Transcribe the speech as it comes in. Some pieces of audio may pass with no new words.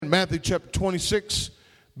Matthew chapter 26,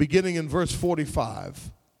 beginning in verse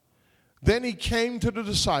 45. Then he came to the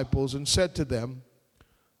disciples and said to them,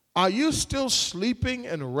 "Are you still sleeping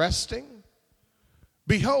and resting?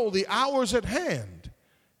 Behold, the hour is at hand,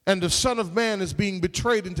 and the Son of Man is being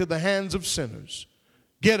betrayed into the hands of sinners.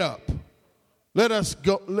 Get up, let us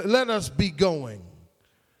go. Let us be going.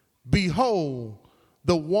 Behold,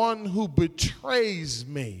 the one who betrays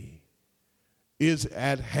me is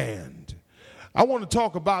at hand." I want to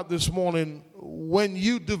talk about this morning when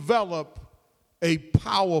you develop a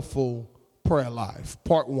powerful prayer life.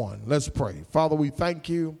 Part one. Let's pray. Father, we thank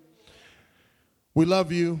you. We love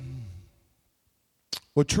you.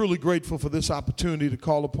 We're truly grateful for this opportunity to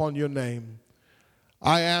call upon your name.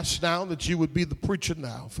 I ask now that you would be the preacher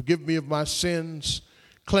now. Forgive me of my sins.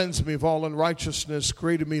 Cleanse me of all unrighteousness.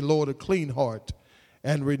 Create in me, Lord, a clean heart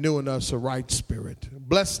and renew in us a right spirit.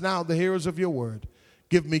 Bless now the hearers of your word.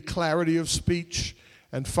 Give me clarity of speech.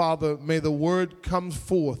 And Father, may the word come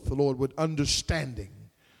forth, Lord, with understanding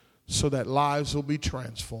so that lives will be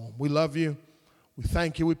transformed. We love you. We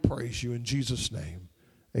thank you. We praise you in Jesus' name.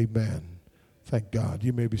 Amen. Thank God.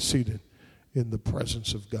 You may be seated in the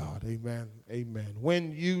presence of God. Amen. Amen.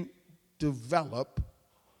 When you develop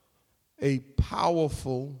a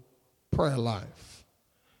powerful prayer life,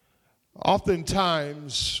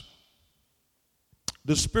 oftentimes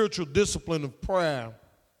the spiritual discipline of prayer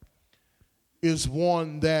is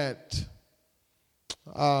one that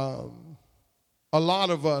a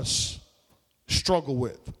lot of us struggle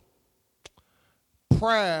with.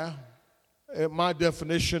 Prayer, in my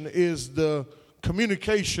definition, is the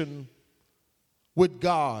communication with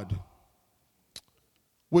God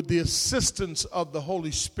with the assistance of the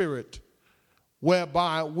Holy Spirit,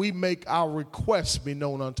 whereby we make our requests be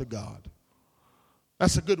known unto God.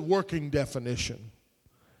 That's a good working definition.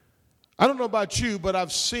 I don't know about you, but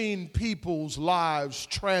I've seen people's lives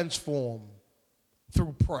transform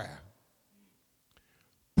through prayer.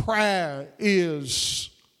 Prayer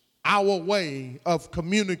is our way of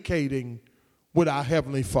communicating with our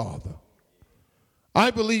Heavenly Father.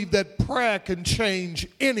 I believe that prayer can change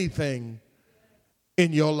anything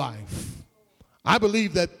in your life. I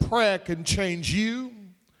believe that prayer can change you.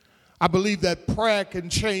 I believe that prayer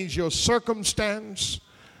can change your circumstance.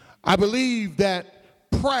 I believe that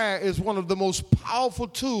prayer is one of the most powerful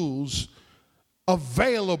tools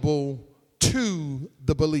available to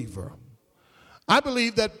the believer. I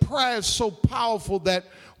believe that prayer is so powerful that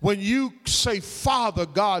when you say, Father,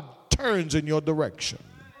 God turns in your direction.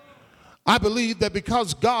 I believe that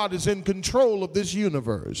because God is in control of this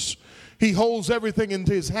universe, he holds everything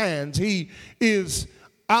into his hands. He is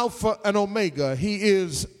Alpha and Omega. He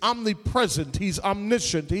is omnipresent. He's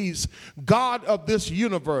omniscient. He's God of this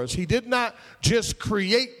universe. He did not just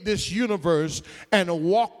create this universe and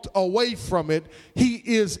walked away from it. He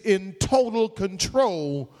is in total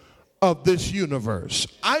control of this universe.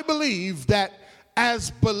 I believe that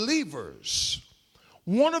as believers,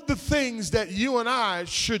 one of the things that you and I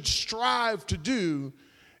should strive to do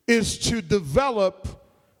is to develop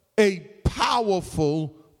a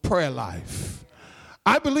powerful prayer life.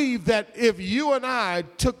 I believe that if you and I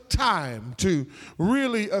took time to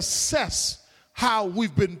really assess how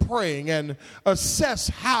we've been praying and assess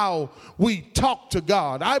how we talk to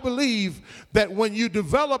God, I believe that when you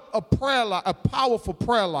develop a powerful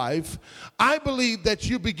prayer life, I believe that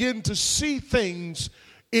you begin to see things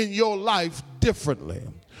in your life differently.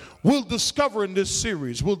 We'll discover in this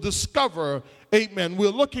series, amen, we're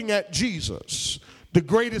looking at Jesus, the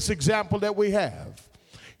greatest example that we have.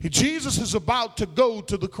 Jesus is about to go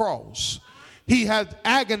to the cross. He had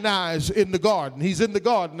agonized in the garden. He's in the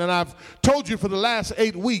garden, and I've told you for the last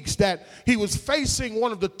 8 weeks that he was facing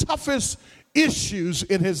one of the toughest issues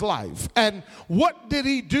in his life. And what did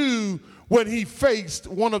he do when he faced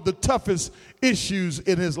one of the toughest issues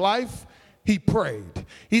in his life? He prayed.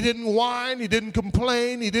 He didn't whine. He didn't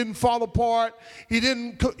complain. He didn't fall apart. He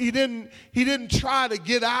didn't try to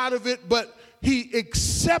get out of it, but he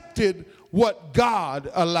accepted what God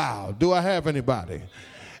allowed. Do I have anybody?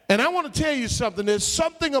 And I want to tell you something. There's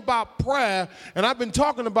something about prayer, and I've been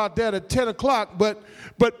talking about that at 10 o'clock, but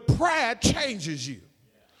prayer changes you.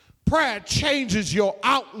 Prayer changes your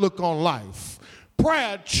outlook on life.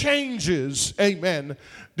 Prayer changes, amen.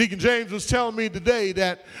 Deacon James was telling me today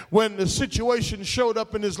that when the situation showed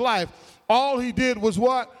up in his life, all he did was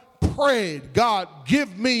what? Prayed. God,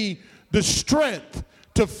 give me the strength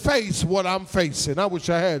to face what I'm facing. I wish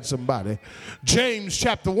I had somebody. James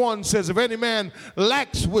chapter 1 says, if any man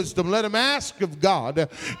lacks wisdom, let him ask of God.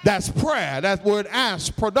 That's prayer. That word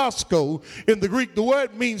ask, prodosko, in the Greek, the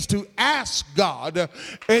word means to ask God.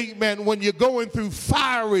 Amen. When you're going through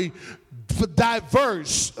fiery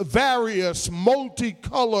diverse, various,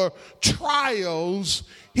 multicolor trials,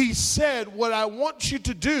 he said, what I want you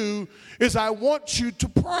to do is I want you to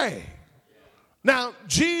pray. Now,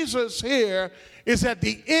 Jesus here is at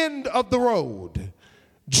the end of the road.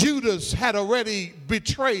 Judas had already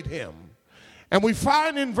betrayed him. And we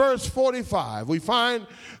find in verse 45, we find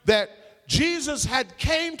that Jesus had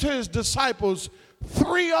came to his disciples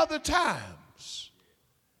 3 other times,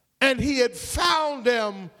 and he had found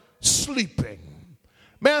them sleeping.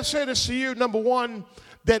 May I say this to you? Number one,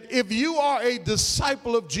 that if you are a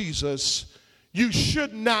disciple of Jesus, you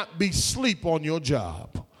should not be asleep on your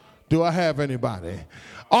job. Do I have anybody?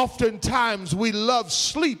 Oftentimes we love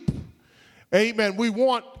sleep. Amen. We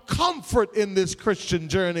want comfort in this Christian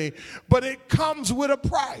journey, but it comes with a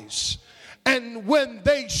price. And when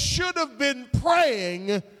they should have been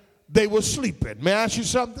praying, they were sleeping. May I ask you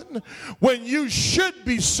something? When you should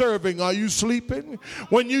be serving, are you sleeping?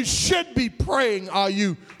 When you should be praying, are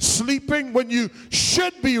you sleeping? When you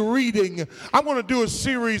should be reading, I want to do a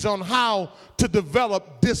series on how to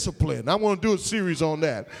develop discipline. I want to do a series on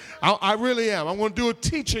that. I really am. I want to do a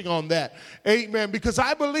teaching on that. Amen. Because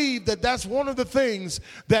I believe that that's one of the things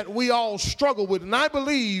that we all struggle with. And I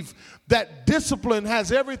believe that discipline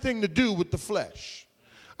has everything to do with the flesh.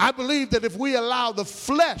 I believe that if we allow the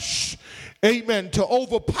flesh, amen, to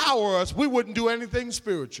overpower us, we wouldn't do anything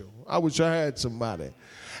spiritual. I wish I had somebody.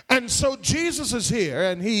 And so Jesus is here,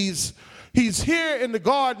 and he's here in the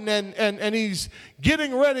garden, and he's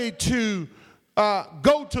getting ready to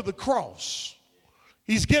go to the cross.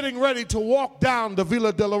 He's getting ready to walk down the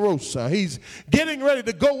Villa Dolorosa. He's getting ready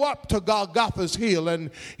to go up to Golgotha's hill, and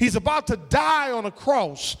he's about to die on a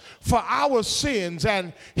cross for our sins.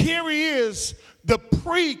 And here he is, the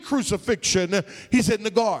pre-crucifixion. He's in the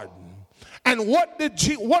garden. And what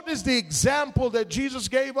is the example that Jesus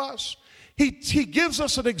gave us? He gives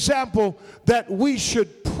us an example that we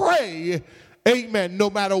should pray, amen, no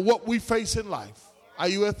matter what we face in life. Are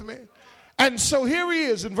you with me? And so here he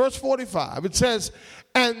is in verse 45. It says,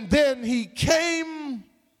 and then he came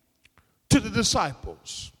to the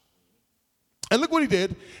disciples. And look what he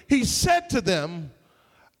did. He said to them,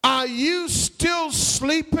 are you still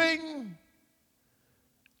sleeping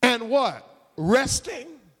and what? Resting?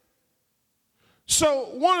 So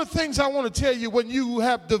one of the things I want to tell you, when you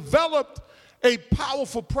have developed a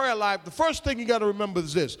powerful prayer life, the first thing you got to remember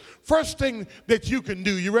is this. First thing that you can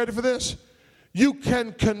do, you ready for this? You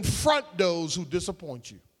can confront those who disappoint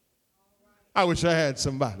you. I wish I had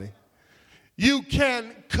somebody. You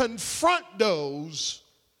can confront those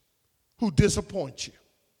who disappoint you.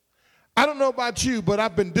 I don't know about you, but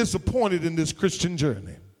I've been disappointed in this Christian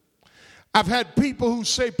journey. I've had people who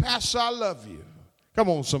say, Pastor, I love you. Come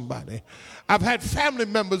on, somebody. I've had family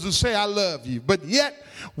members who say, I love you. But yet,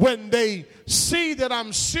 when they see that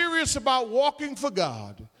I'm serious about walking for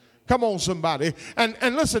God, come on, somebody.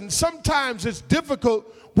 And listen, sometimes it's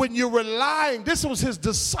difficult when you're relying. This was his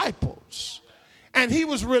disciples. And he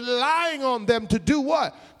was relying on them to do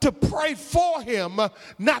what? To pray for him,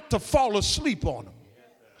 not to fall asleep on him.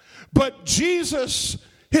 But Jesus,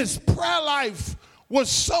 his prayer life was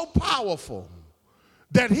so powerful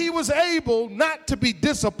that he was able not to be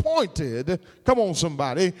disappointed, come on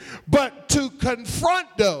somebody, but to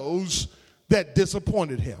confront those that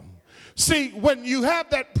disappointed him. See, when you have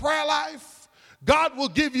that prayer life, God will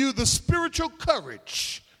give you the spiritual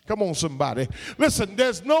courage. Come on somebody. Listen,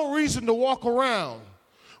 there's no reason to walk around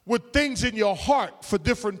with things in your heart for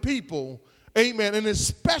different people. Amen. And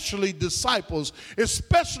especially disciples,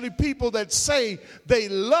 especially people that say they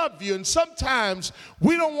love you. And sometimes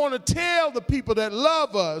we don't want to tell the people that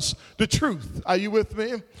love us the truth. Are you with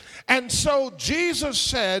me? And so Jesus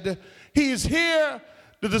said, he is here.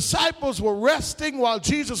 The disciples were resting while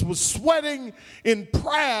Jesus was sweating in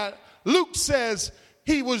prayer. Luke says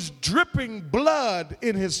he was dripping blood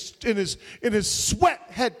in his sweat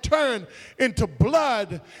had turned into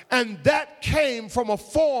blood, and that came from a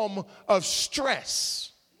form of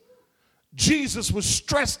stress. Jesus was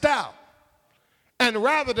stressed out, and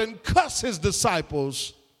rather than cuss his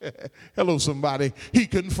disciples, hello somebody, he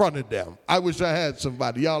confronted them. I wish I had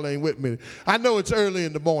somebody. Y'all ain't with me. I know it's early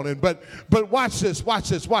in the morning, but watch this.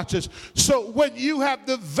 So when you have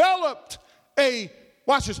developed a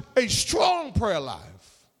strong prayer life,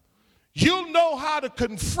 you'll know how to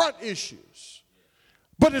confront issues,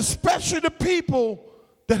 but especially the people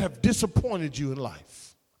that have disappointed you in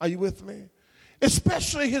life. Are you with me?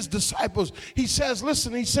 Especially his disciples. He says to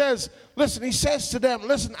them,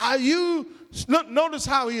 listen, are you, notice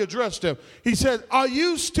how he addressed them. He said, are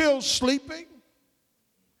you still sleeping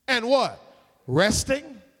and what?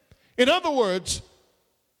 Resting? In other words,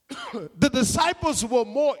 the disciples were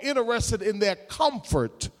more interested in their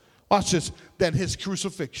comfort, watch this, than his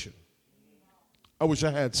crucifixion. I wish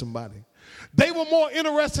I had somebody. They were more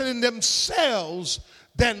interested in themselves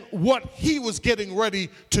than what he was getting ready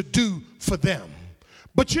to do for them.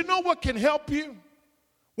 But you know what can help you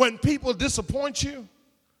when people disappoint you?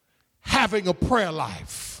 Having a prayer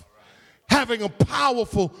life. Having a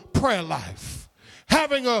powerful prayer life.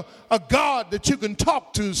 Having a God that you can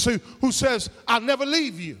talk to who says, I'll never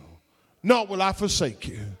leave you, nor will I forsake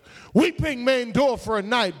you. Weeping may endure for a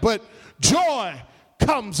night, but joy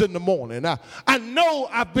comes in the morning. I know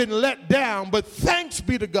I've been let down, but thanks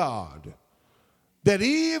be to God that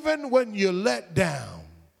even when you're let down,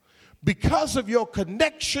 because of your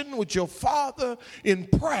connection with your Father in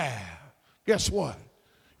prayer, guess what?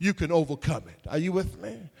 You can overcome it. Are you with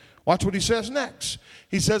me? Watch what he says next.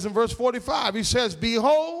 He says in verse 45, he says,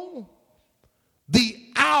 behold, the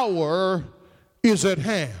hour is at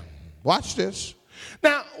hand. Watch this.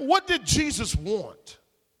 Now, what did Jesus want?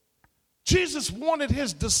 Jesus wanted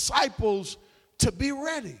his disciples to be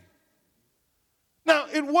ready. Now,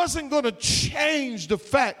 it wasn't going to change the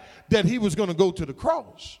fact that he was going to go to the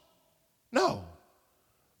cross. No.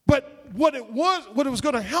 But what it was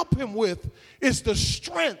going to help him with is the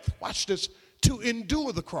strength, watch this, to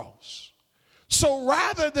endure the cross. So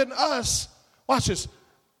rather than us, watch this,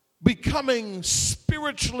 becoming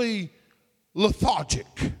spiritually lethargic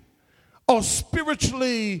or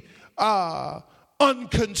spiritually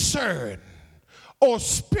unconcerned or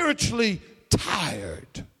spiritually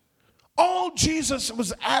tired, all Jesus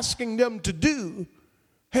was asking them to do,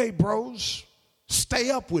 hey bros,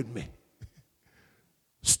 stay up with me.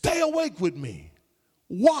 Stay awake with me.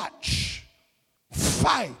 Watch,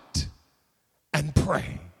 fight, and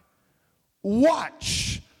pray.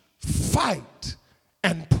 Watch, fight,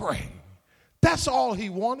 and pray. That's all he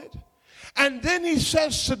wanted. And then he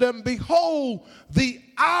says to them, behold, the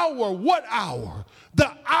hour. What hour?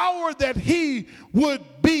 The hour that he would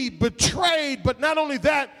be betrayed, but not only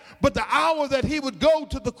that, but the hour that he would go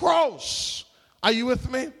to the cross. Are you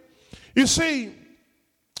with me? You see,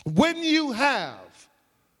 when you have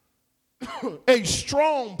a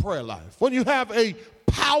strong prayer life, when you have a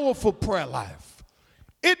powerful prayer life,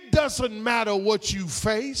 it doesn't matter what you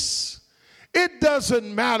face. It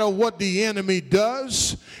doesn't matter what the enemy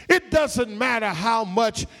does. It doesn't matter how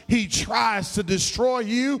much he tries to destroy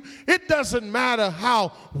you. It doesn't matter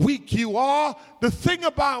how weak you are. The thing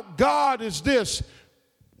about God is this: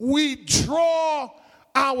 we draw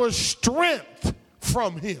our strength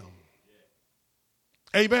from him.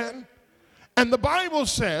 Amen. And the Bible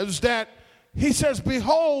says that he says,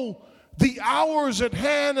 behold, the hour is at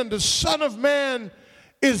hand and the Son of Man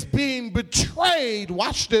is being betrayed,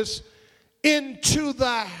 watch this, into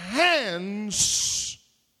the hands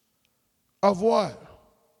of what?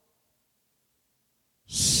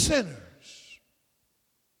 Sinners.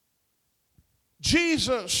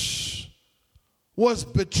 Jesus was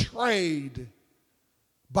betrayed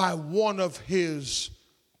by one of his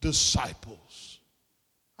disciples.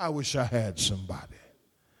 I wish I had somebody.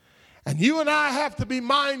 And you and I have to be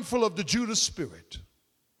mindful of the Judas spirit.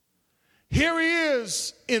 Here he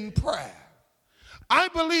is in prayer. I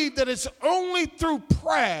believe that it's only through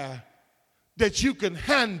prayer that you can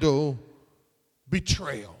handle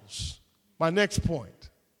betrayals. My next point.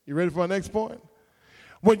 You ready for my next point?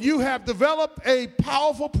 When you have developed a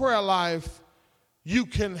powerful prayer life, you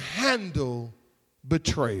can handle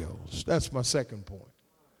betrayals. That's my second point.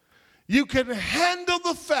 You can handle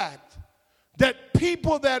the fact that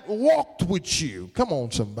people that walked with you, come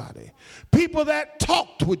on somebody, people that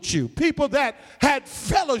talked with you, people that had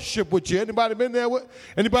fellowship with you. Anybody been there with?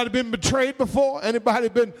 Anybody been betrayed before? Anybody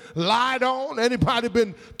been lied on? Anybody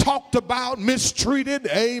been talked about, mistreated?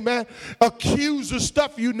 Amen. Accused of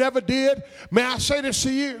stuff you never did? May I say this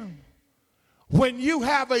to you? When you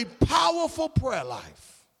have a powerful prayer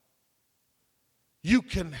life, you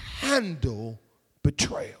can handle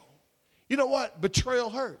betrayal. You know what? Betrayal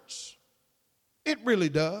hurts. It really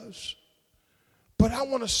does. But I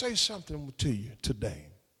want to say something to you today.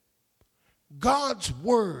 God's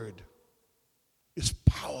word is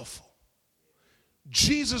powerful.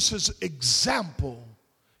 Jesus' example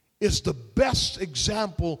is the best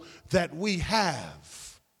example that we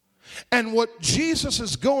have. And what Jesus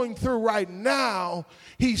is going through right now,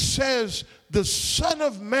 he says the Son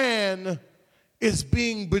of Man is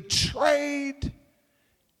being betrayed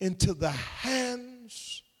into the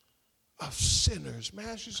hands of sinners. May I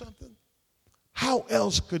ask you something? How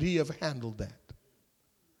else could he have handled that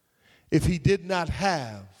if he did not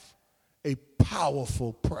have a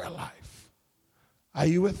powerful prayer life? Are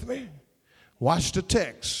you with me? Watch the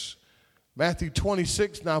text. Matthew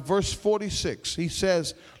 26, now verse 46. He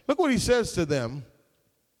says, look what he says to them.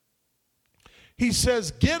 He says,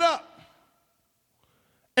 get up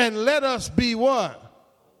and let us be what?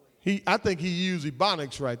 I think he used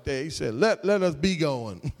Ebonics right there. He said, let us be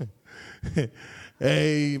going.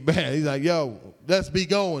 Amen. He's like, yo, let's be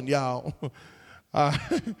going, y'all. All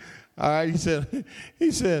right.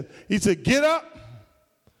 He said, get up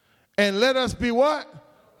and let us be what?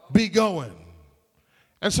 Be going.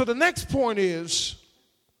 And so the next point is,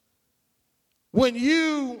 when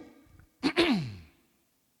you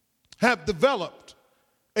have developed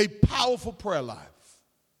a powerful prayer life,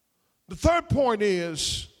 the third point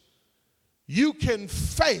is you can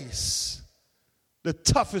face the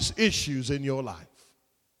toughest issues in your life.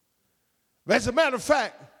 As a matter of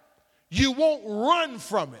fact, you won't run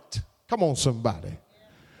from it. Come on, somebody.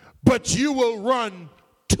 But you will run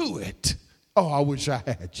to it. Oh, I wish I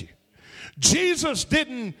had you. Jesus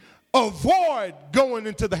didn't avoid going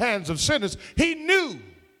into the hands of sinners. He knew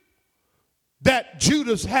that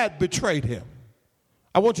Judas had betrayed him.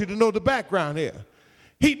 I want you to know the background here.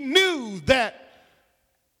 He knew that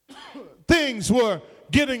things were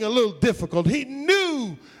getting a little difficult. He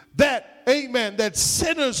knew that, amen, that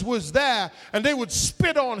sinners was there and they would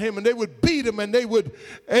spit on him and they would beat him and they would,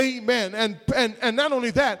 amen. And not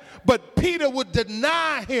only that, but Peter would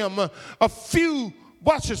deny him a few,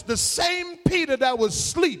 watch this, the same Peter that was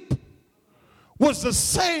asleep was the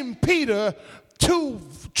same Peter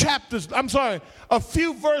a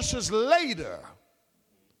few verses later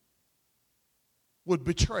would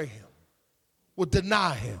betray him, would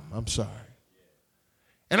deny him,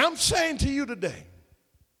 And I'm saying to you today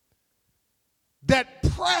that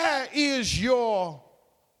prayer is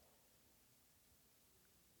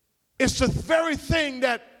it's the very thing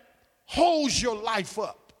that holds your life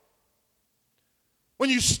up. When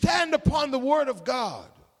you stand upon the word of God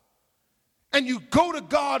and you go to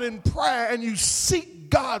God in prayer and you seek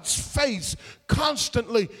God's face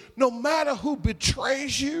constantly, no matter who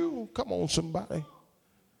betrays you, come on somebody,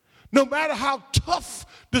 no matter how tough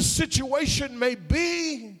the situation may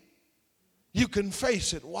be, you can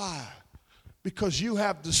face it. Why? Because you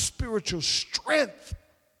have the spiritual strength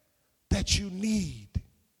that you need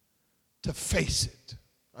to face it.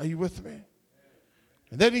 Are you with me?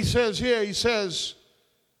 And then he says,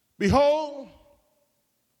 behold.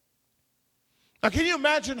 Now, can you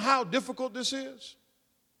imagine how difficult this is?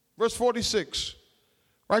 Verse 46,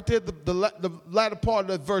 right there, the latter part of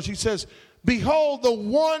that verse, he says, behold, the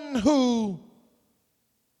one who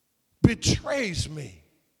betrays me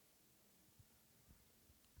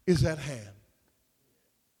is at hand.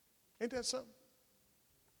 Ain't that something?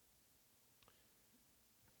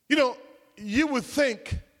 You know, you would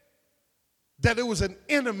think that it was an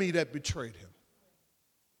enemy that betrayed him.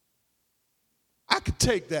 I could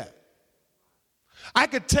take that. I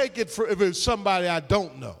could take it for if it's somebody I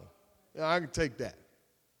don't know. You know, I could take that.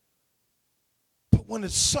 But when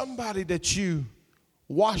it's somebody that you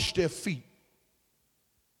wash their feet,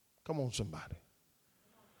 come on, somebody.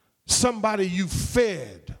 Somebody you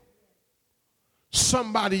fed,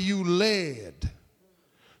 somebody you led,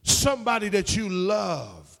 somebody that you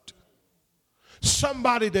loved,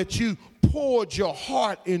 somebody that you poured your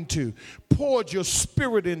heart into, poured your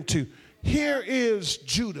spirit into. Here is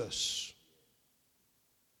Judas.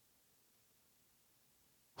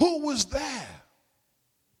 Who was there?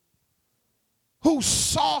 Who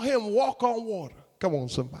saw him walk on water? Come on,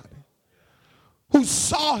 somebody. Who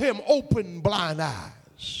saw him open blind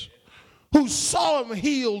eyes? Who saw him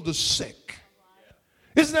heal the sick?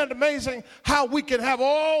 Isn't that amazing how we can have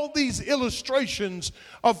all these illustrations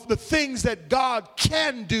of the things that God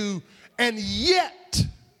can do, and yet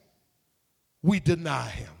we deny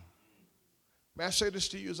him? May I say this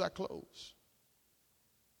to you as I close?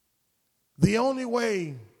 The only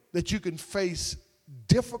way that you can face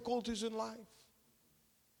difficulties in life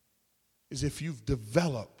is if you've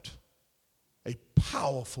developed a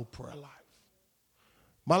powerful prayer life.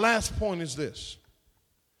 My last point is this.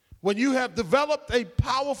 When you have developed a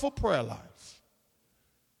powerful prayer life,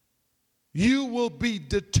 you will be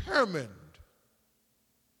determined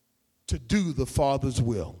to do the Father's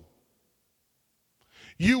will.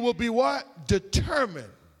 You will be what?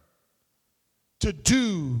 Determined to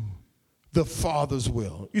do the Father's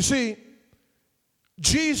will. You see,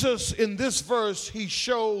 Jesus in this verse, he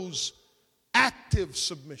shows active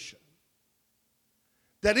submission.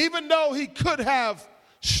 That even though he could have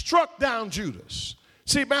struck down Judas.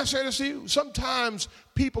 See, may I say this to you? Sometimes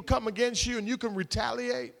people come against you and you can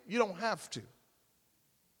retaliate. You don't have to.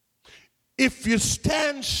 If you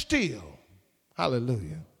stand still,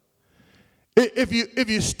 hallelujah, If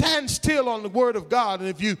you stand still on the word of God, and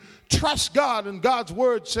if you trust God, and God's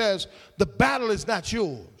word says the battle is not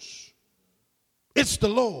yours, it's the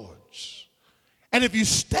Lord's. And if you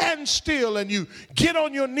stand still and you get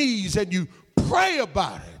on your knees and you pray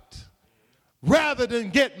about it, rather than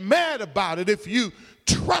get mad about it, if you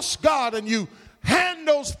trust God and you hand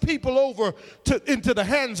those people over into the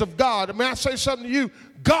hands of God, may I say something to you?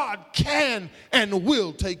 God can and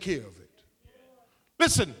will take care of it.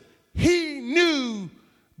 Listen, he knew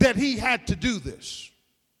that he had to do this.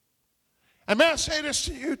 And may I say this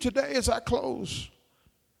to you today as I close?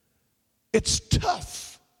 It's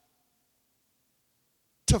tough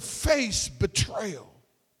to face betrayal.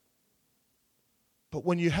 But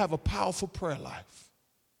when you have a powerful prayer life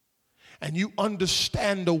and you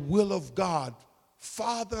understand the will of God,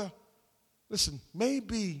 Father, listen,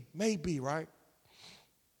 maybe, right?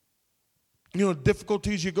 You know the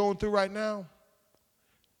difficulties you're going through right now?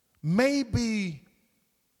 Maybe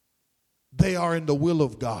they are in the will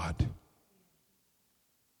of God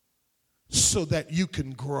so that you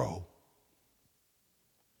can grow.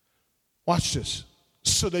 Watch this.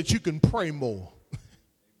 So that you can pray more.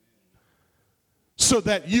 So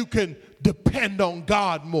that you can depend on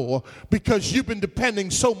God more, because you've been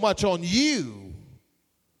depending so much on you.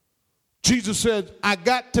 Jesus said, I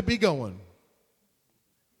got to be going.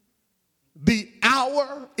 The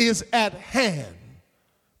hour is at hand.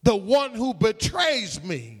 The one who betrays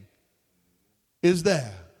me is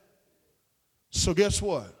there. So guess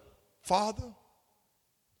what? Father,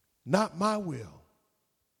 not my will,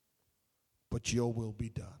 but your will be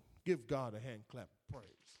done. Give God a hand clap of praise.